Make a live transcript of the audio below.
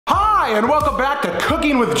and welcome back to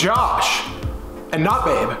Cooking with Josh. And not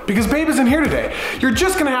Babe, because Babe isn't here today. You're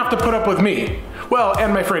just gonna have to put up with me. Well,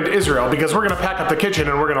 and my friend Israel, because we're gonna pack up the kitchen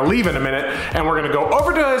and we're gonna leave in a minute and we're gonna go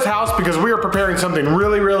over to his house because we are preparing something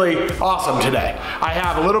really, really awesome today. I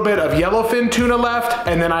have a little bit of yellowfin tuna left,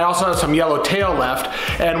 and then I also have some yellowtail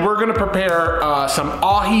left, and we're gonna prepare some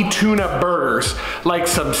ahi tuna burgers, like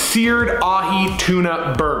some seared ahi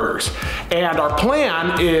tuna burgers. And our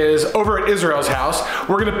plan is over at Israel's house,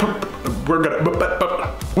 we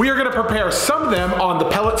are gonna prepare some of them on the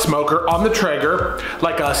pellet smoker on the Traeger,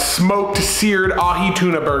 like a smoked seared ahi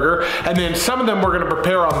tuna burger, and then some of them we're gonna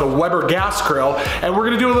prepare on the Weber gas grill, and we're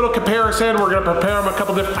gonna do a little comparison. We're gonna prepare them a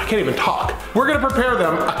couple different, I can't even talk. We're gonna prepare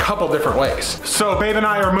them a couple different ways. So Babe and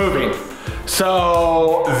I are moving.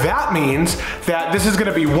 So that means that this is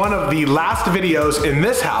gonna be one of the last videos in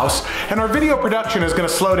this house, and our video production is gonna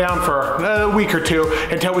slow down for a week or two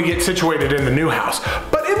until we get situated in the new house.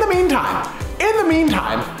 But in the meantime,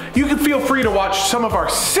 you can feel free to watch some of our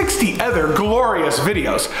 60 other glorious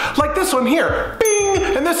videos, like this one here, bing,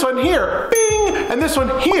 and this one here, bing, and this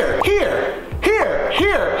one here, here.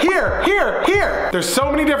 There's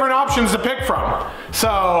so many different options to pick from.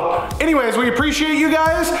 So anyways, we appreciate you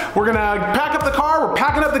guys. We're gonna pack up the car, we're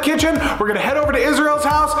packing up the kitchen, we're gonna head over to Israel's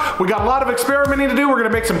house. We got a lot of experimenting to do. We're gonna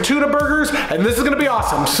make some tuna burgers, and this is gonna be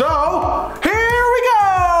awesome. So here we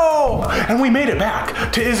go! And we made it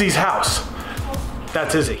back to Izzy's house.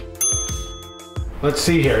 That's Izzy. Let's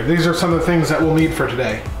see here. These are some of the things that we'll need for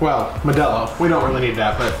today. Well, Modelo. We don't really need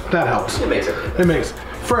that, but that helps. It makes it. It makes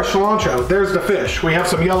fresh cilantro. There's the fish. We have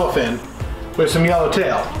some yellowfin. We have some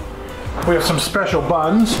yellowtail. We have some special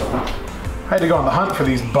buns. I had to go on the hunt for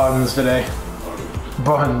these buns today.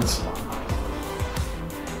 Buns.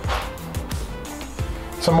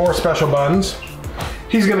 Some more special buns.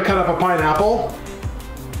 He's gonna cut up a pineapple,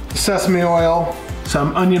 sesame oil,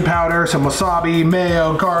 some onion powder, some wasabi,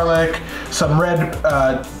 mayo, garlic, some red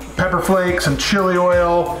pepper flakes, some chili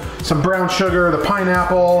oil, some brown sugar, the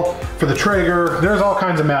pineapple for the Traeger. There's all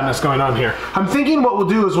kinds of madness going on here. I'm thinking what we'll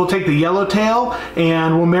do is we'll take the yellowtail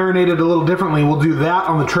and we'll marinate it a little differently. We'll do that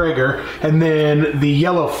on the Traeger, and then the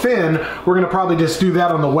yellowfin, we're gonna probably just do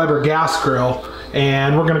that on the Weber gas grill,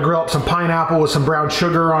 and we're gonna grill up some pineapple with some brown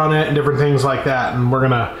sugar on it and different things like that, and we're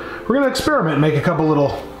gonna experiment and make a couple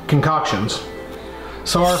little concoctions.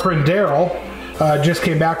 So our friend Daryl just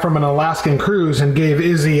came back from an Alaskan cruise and gave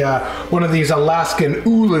Izzy one of these Alaskan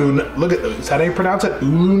ulu, look at, is that how you pronounce it?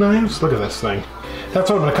 Ulu knives? Look at this thing. That's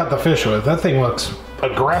what I'm gonna cut the fish with. That thing looks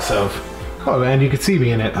aggressive. Oh man, you can see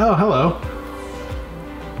me in it. Oh, hello.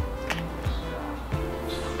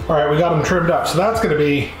 All right, we got them trimmed up. So that's gonna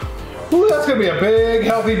be, ooh, that's gonna be a big,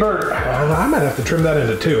 healthy burger. I might have to trim that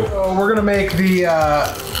into two. So we're gonna make the,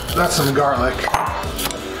 that's some garlic.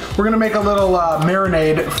 We're gonna make a little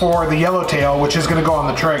marinade for the yellowtail, which is gonna go on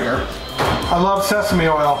the Traeger. I love sesame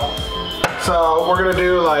oil. So we're gonna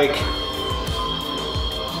do like,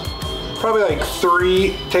 probably like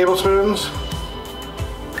 3 tablespoons.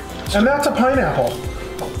 And that's a pineapple.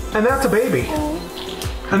 And that's a baby.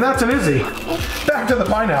 And that's an Izzy. Back to the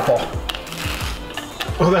pineapple.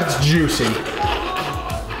 Oh, that's juicy.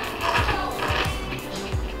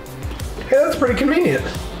 Hey, that's pretty convenient.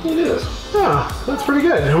 It is. Yeah, that's pretty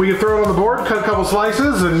good. And we can throw it on the board, cut a couple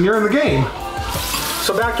slices, and you're in the game.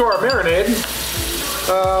 So back to our marinade.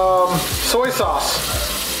 Soy sauce.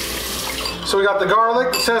 So we got the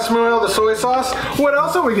garlic, the sesame oil, the soy sauce. What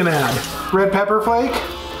else are we gonna add? Red pepper flake,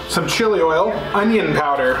 some chili oil, onion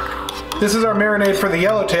powder. This is our marinade for the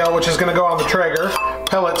yellowtail, which is gonna go on the Traeger,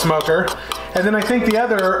 pellet smoker. And then I think the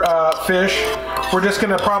other fish, we're just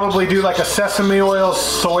gonna probably do like a sesame oil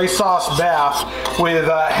soy sauce bath with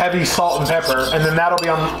heavy salt and pepper, and then that'll be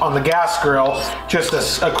on the gas grill, just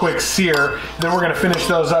a quick sear. Then we're gonna finish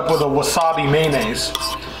those up with a wasabi mayonnaise.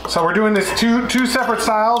 So we're doing this two separate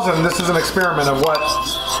styles, and this is an experiment of what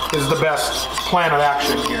is the best plan of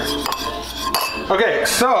action here. Okay,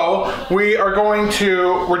 so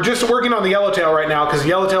we're just working on the yellowtail right now because the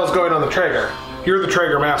yellowtail is going on the Traeger. You're the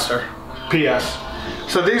Traeger master. P.S.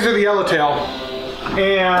 So these are the yellowtail,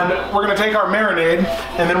 and we're gonna take our marinade,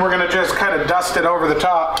 and then we're gonna just kind of dust it over the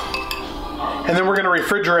top, and then we're gonna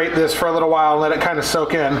refrigerate this for a little while and let it kind of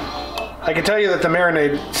soak in. I can tell you that the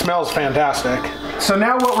marinade smells fantastic. So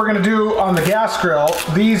now what we're gonna do on the gas grill,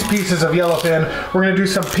 these pieces of yellowfin, we're gonna do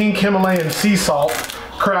some pink Himalayan sea salt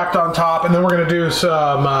cracked on top, and then we're gonna do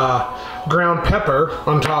some ground pepper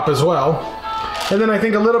on top as well. And then I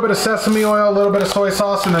think a little bit of sesame oil, a little bit of soy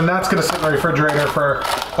sauce, and then that's gonna sit in the refrigerator for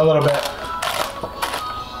a little bit.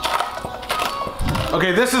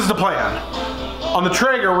 Okay, this is the plan. On the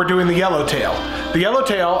Traeger, we're doing the yellowtail. The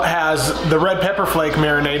yellowtail has the red pepper flake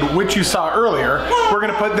marinade, which you saw earlier. We're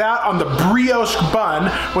gonna put that on the brioche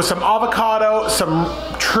bun with some avocado, some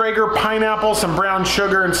Traeger pineapple, some brown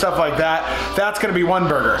sugar and stuff like that. That's gonna be one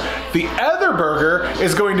burger. The other burger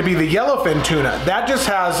is going to be the yellowfin tuna. That just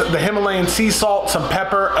has the Himalayan sea salt, some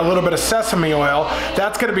pepper, a little bit of sesame oil.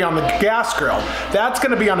 That's gonna be on the gas grill. That's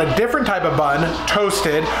gonna be on a different type of bun,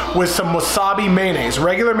 toasted, with some wasabi mayonnaise.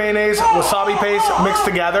 Regular mayonnaise, wasabi paste mixed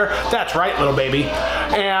together. That's right, little baby.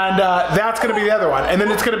 And that's gonna be the other one. And then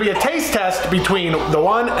it's gonna be a taste test between the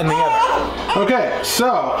one and the other. Okay,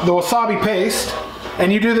 so the wasabi paste,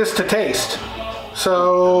 and you do this to taste.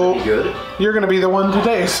 So good. You're gonna be the one to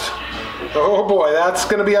taste. Oh boy, that's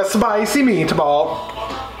gonna be a spicy meatball.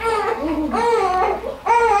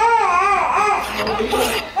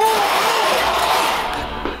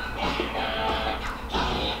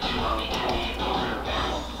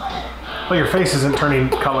 Well, your face isn't turning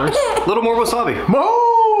colors. A little more wasabi.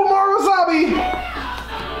 Oh, more wasabi!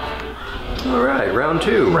 All right, round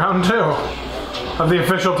two. Round two of the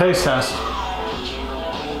official taste test.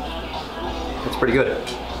 That's pretty good.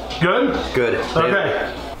 Good? Good.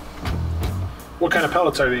 Okay. What kind of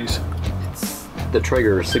pellets are these? It's the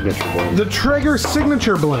Traeger signature blend. The Traeger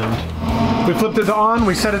signature blend. We flipped it on,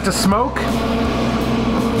 we set it to smoke.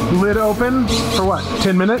 Lid open for what,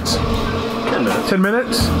 10 minutes? 10 minutes. 10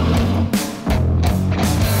 minutes?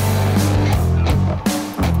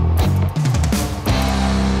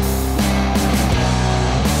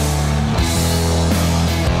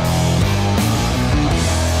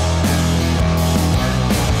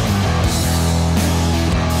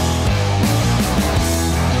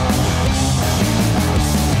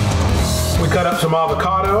 Cut up some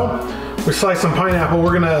avocado. We slice some pineapple.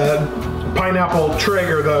 We're gonna pineapple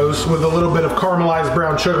Traeger those with a little bit of caramelized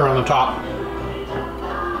brown sugar on the top.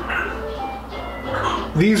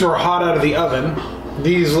 These were hot out of the oven.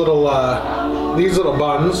 These little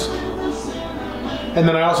buns. And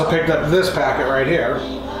then I also picked up this packet right here.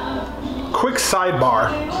 Quick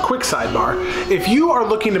sidebar. If you are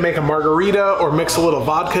looking to make a margarita or mix a little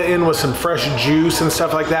vodka in with some fresh juice and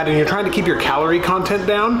stuff like that, and you're trying to keep your calorie content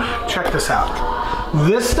down, check this out.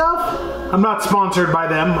 This stuff, I'm not sponsored by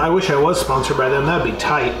them. I wish I was sponsored by them, that'd be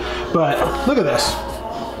tight. But look at this.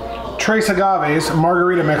 Trace Agave's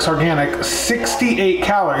Margarita Mix Organic, 68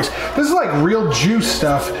 calories. This is like real juice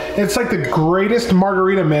stuff. It's like the greatest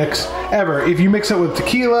margarita mix ever. If you mix it with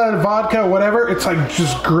tequila, vodka, whatever, it's like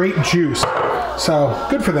just great juice. So,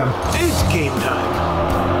 good for them. It's game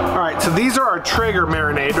time. All right, so these are our Traeger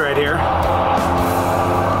marinade right here.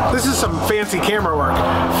 This is some fancy camera work.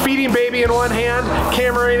 Feeding baby in one hand,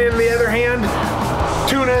 camera in the other hand,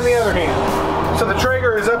 tuna in the other hand. So the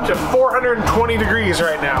Traeger is up to 420 degrees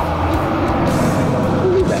right now.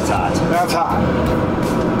 Ooh, that's hot. That's hot.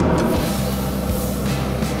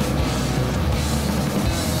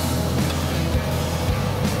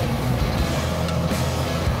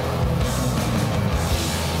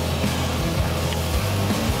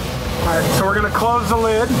 All right, so we're gonna close the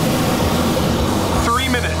lid. 3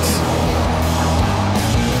 minutes.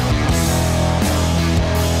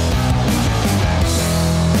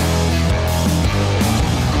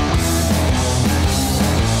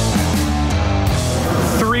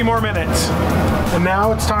 More minutes. And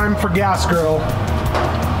now it's time for gas grill.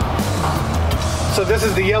 So this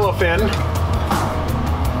is the yellowfin.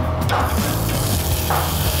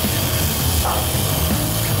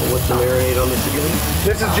 What's the marinade on this again?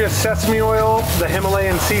 This is just sesame oil, the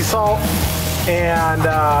Himalayan sea salt, and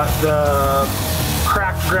the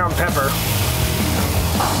cracked ground pepper.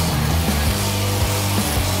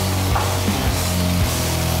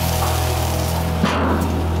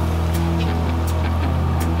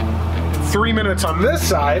 Three minutes on this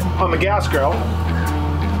side, on the gas grill.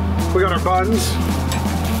 We got our buns.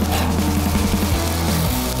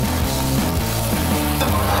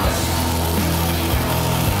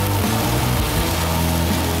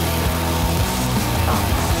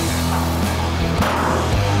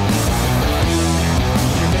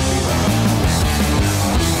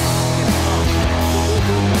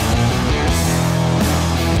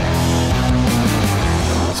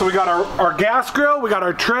 So we got our gas grill, we got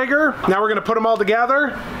our Traeger. Now we're gonna put them all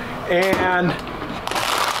together and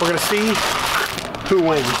we're gonna see who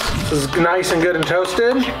wins. This is nice and good and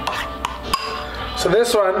toasted. So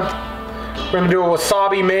this one, we're gonna do a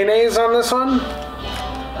wasabi mayonnaise on this one.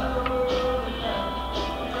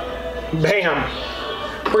 Bam.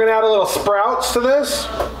 We're gonna add a little sprouts to this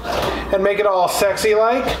and make it all sexy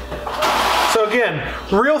like. So again,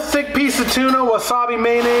 real thick piece of tuna, wasabi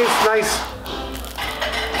mayonnaise, nice.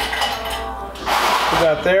 Put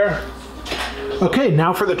that there. Okay,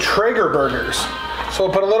 now for the Traeger burgers. So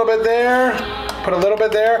we'll put a little bit there, put a little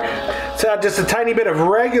bit there. So add just a tiny bit of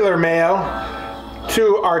regular mayo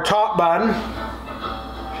to our top bun.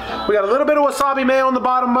 We got a little bit of wasabi mayo on the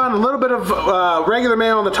bottom bun, a little bit of regular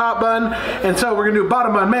mayo on the top bun, and so we're gonna do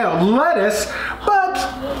bottom bun mayo. Lettuce, but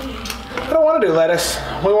I don't wanna do lettuce.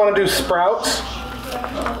 We wanna do sprouts.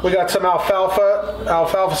 We got some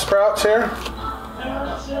alfalfa sprouts here.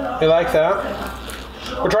 You like that?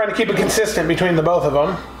 We're trying to keep it consistent between the both of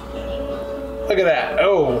them. Look at that.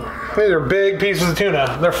 Oh, these are big pieces of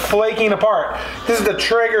tuna. They're flaking apart. This is the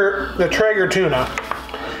Traeger tuna.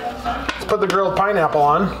 Let's put the grilled pineapple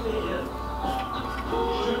on.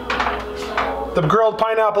 The grilled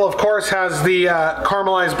pineapple, of course, has the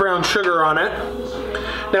caramelized brown sugar on it.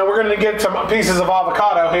 Now we're going to get some pieces of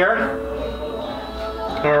avocado here.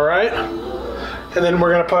 All right. And then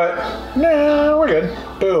we're going to put, no, we're good.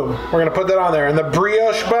 Boom. We're going to put that on there. And the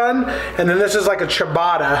brioche bun, and then this is like a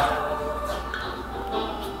ciabatta.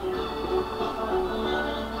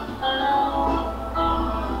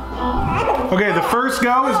 Okay, the first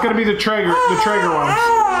go is going to be the Traeger ones.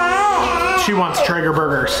 She wants Traeger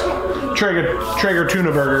burgers. Traeger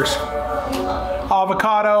tuna burgers.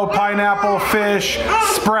 Avocado, pineapple, fish,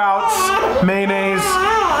 sprouts, mayonnaise,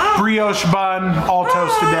 brioche bun, all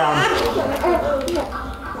toasted down.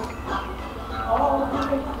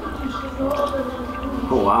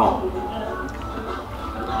 Oh wow.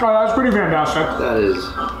 Oh, that's pretty fantastic. That is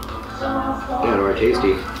downright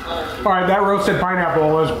tasty. All right, that roasted pineapple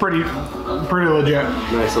was pretty legit.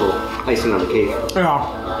 Nice little icing on the cake. Yeah.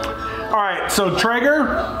 All right, so Traeger,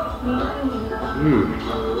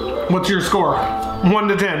 what's your score? 1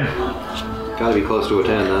 to 10. Gotta be close to a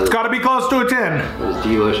 10. It's gotta be close to a 10. That is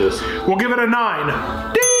delicious. We'll give it a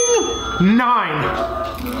 9. Ding! 9.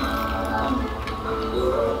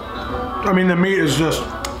 I mean, the meat is just...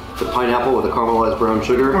 The pineapple with the caramelized brown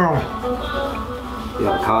sugar. Oh. The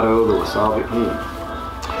avocado, the wasabi.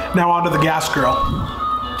 Now onto the gas grill.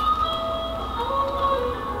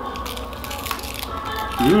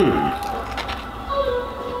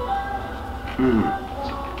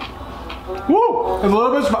 Woo! It's a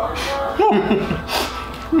little bit spicy.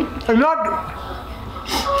 It's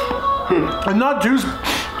not too.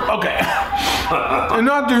 Okay.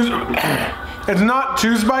 It's not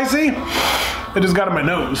too spicy. It just got in my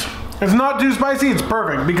nose. It's not too spicy. It's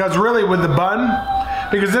perfect because really with the bun,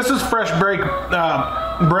 because this is fresh bread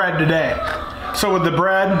today. So with the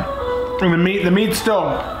bread and the meat's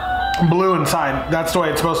still blue inside. That's the way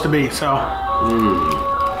it's supposed to be. So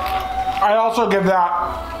I also give that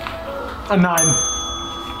a 9.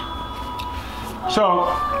 So,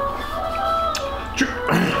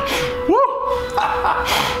 woo!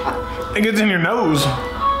 It gets in your nose.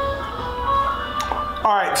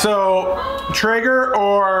 All right, so Traeger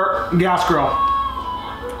or gas grill?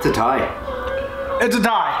 It's a tie. It's a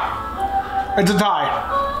tie. It's a tie.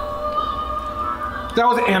 That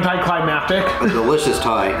was anticlimactic. A delicious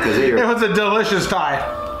tie. It was a delicious tie.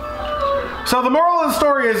 So the moral of the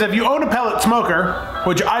story is if you own a pellet smoker,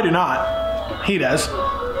 which I do not, he does,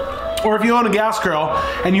 or if you own a gas grill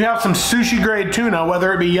and you have some sushi grade tuna,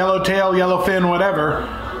 whether it be yellowtail, yellowfin, whatever,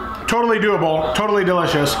 totally doable, totally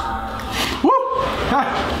delicious. Woo!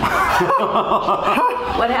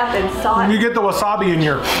 What happened? Saw it? You get the wasabi in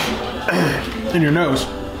your nose.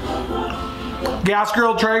 Gas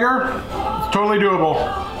grill Traeger, totally doable.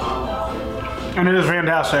 And it is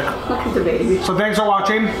fantastic. Look at the baby. So thanks for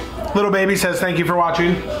watching. Little baby says thank you for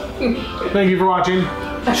watching. Thank you for watching.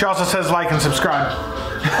 She also says like and subscribe.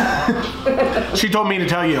 She told me to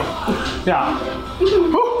tell you. Yeah.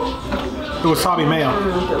 Woo. The wasabi mayo.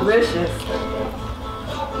 Delicious.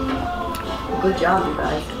 Good job, you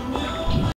guys.